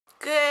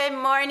Good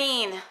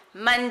morning,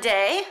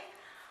 Monday.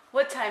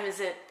 What time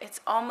is it?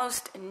 It's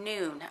almost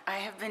noon. I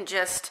have been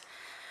just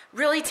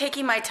really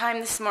taking my time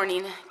this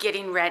morning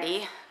getting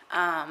ready.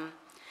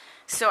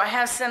 So I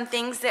have some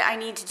things that I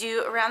need to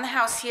do around the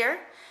house here,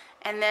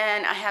 and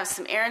then I have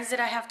some errands that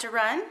I have to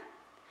run.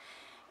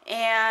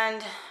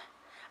 And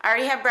I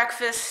already had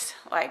breakfast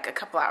like a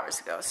couple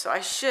hours ago, so I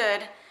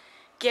should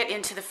get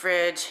into the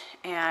fridge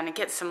and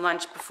get some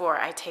lunch before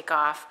I take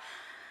off.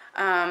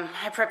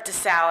 I prepped a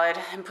salad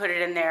and put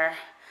it in there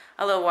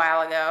a little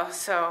while ago,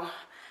 so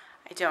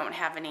I don't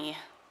have any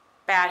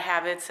bad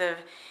habits of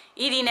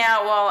eating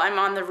out while I'm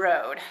on the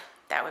road.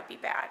 That would be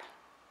bad.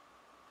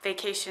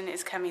 Vacation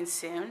is coming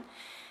soon,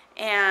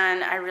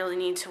 and I really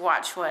need to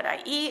watch what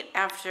I eat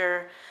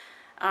after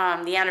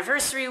the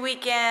anniversary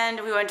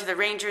weekend. We went to the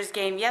Rangers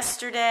game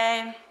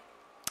yesterday.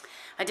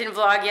 I didn't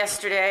vlog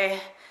yesterday.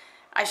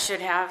 I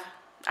should have.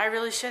 I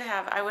really should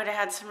have. I would have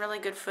had some really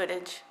good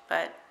footage,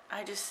 but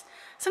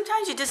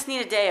sometimes you just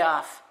need a day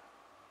off.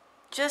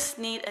 Just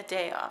need a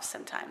day off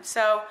sometimes.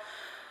 So,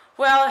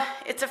 well,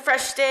 it's a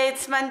fresh day.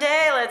 It's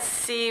Monday. Let's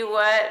see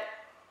what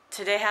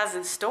today has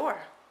in store.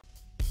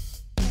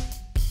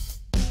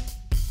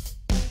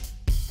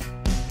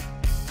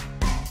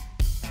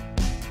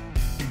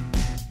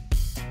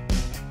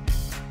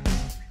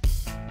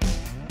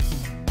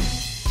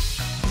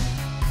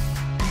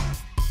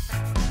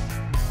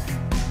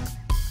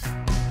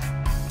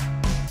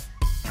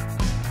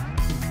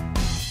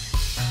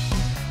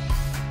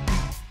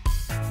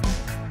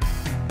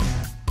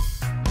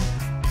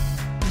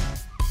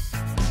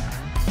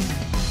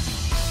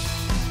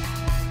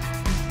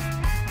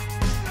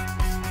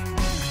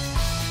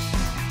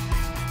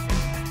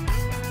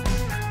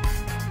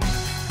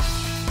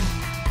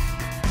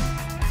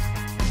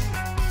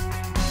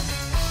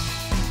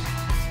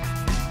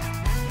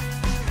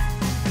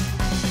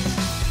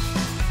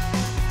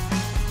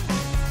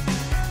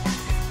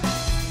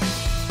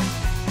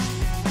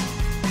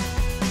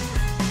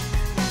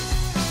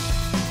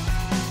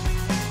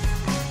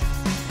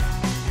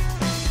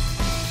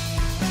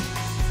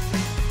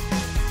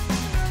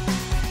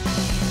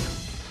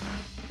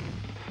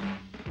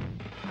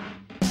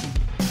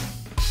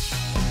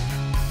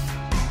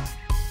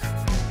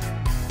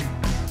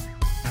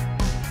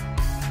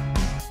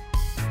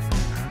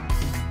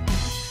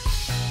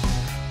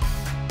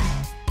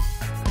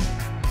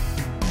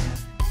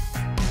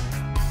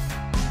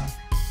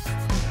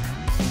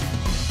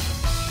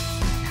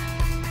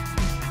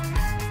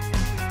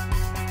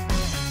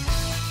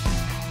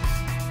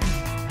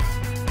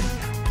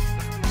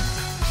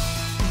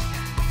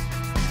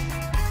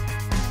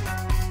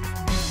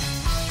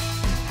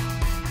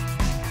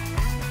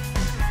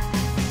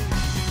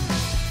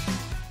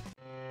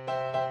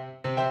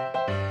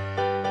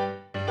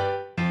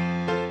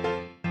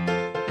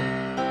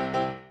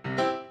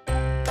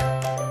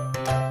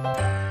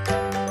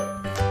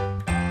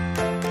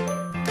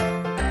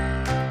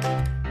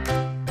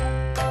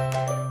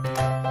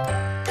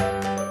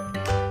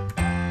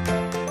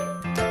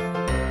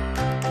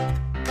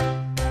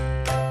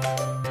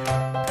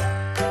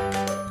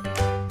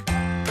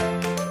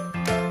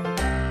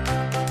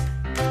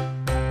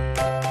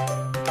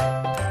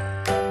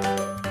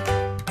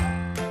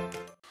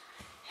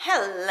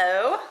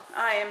 Hello,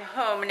 I am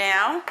home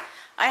now.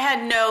 I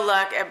had no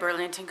luck at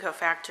Burlington Coat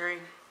Factory.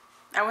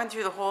 I went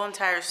through the whole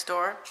entire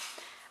store.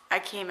 I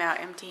came out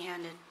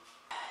empty-handed.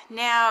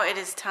 Now it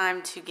is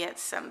time to get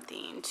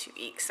something to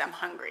eat because I'm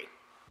hungry.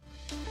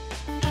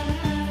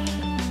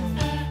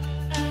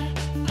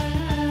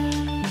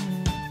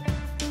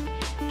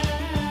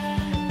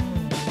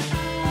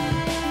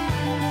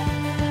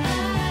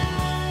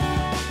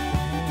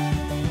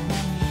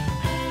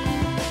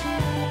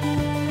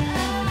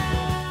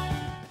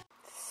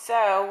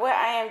 So what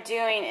I am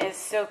doing is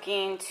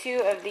soaking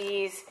 2 of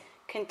these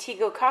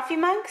Contigo coffee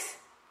mugs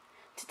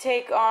to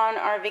take on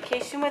our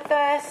vacation with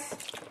us.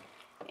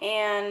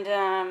 And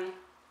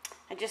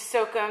I just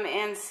soak them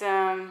in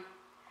some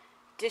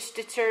dish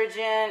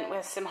detergent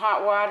with some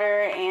hot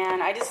water,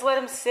 and I just let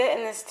them sit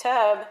in this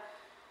tub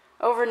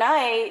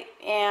overnight,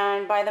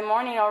 and by the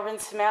morning I'll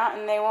rinse them out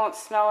and they won't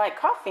smell like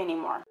coffee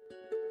anymore.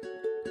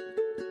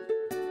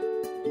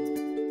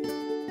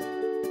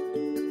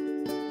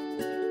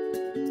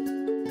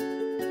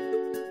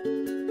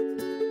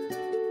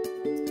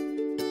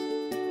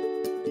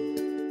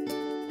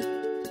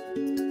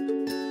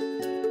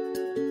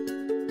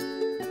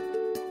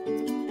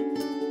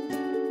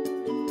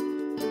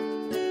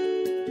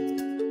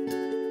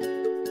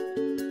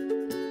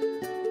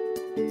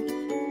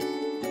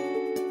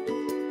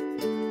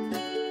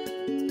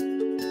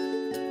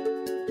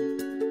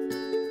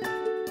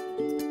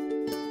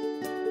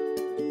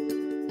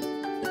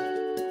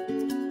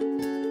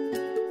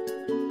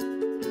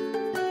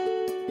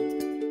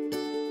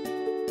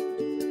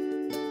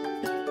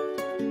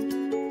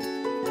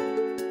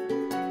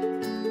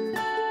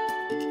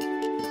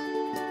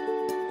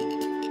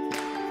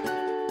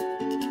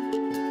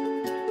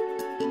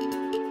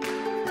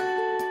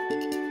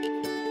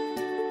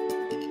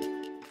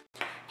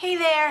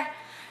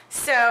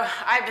 So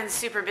I've been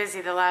super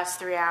busy the last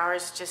 3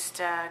 hours,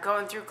 just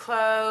going through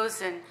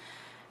clothes and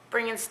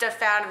bringing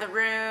stuff out of the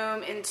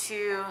room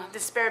into the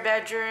spare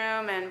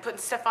bedroom and putting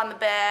stuff on the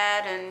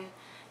bed and,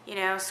 you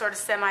know, sort of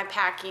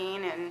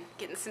semi-packing and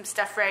getting some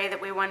stuff ready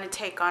that we want to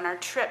take on our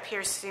trip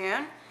here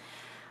soon.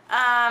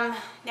 Now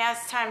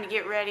it's time to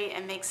get ready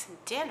and make some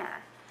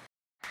dinner.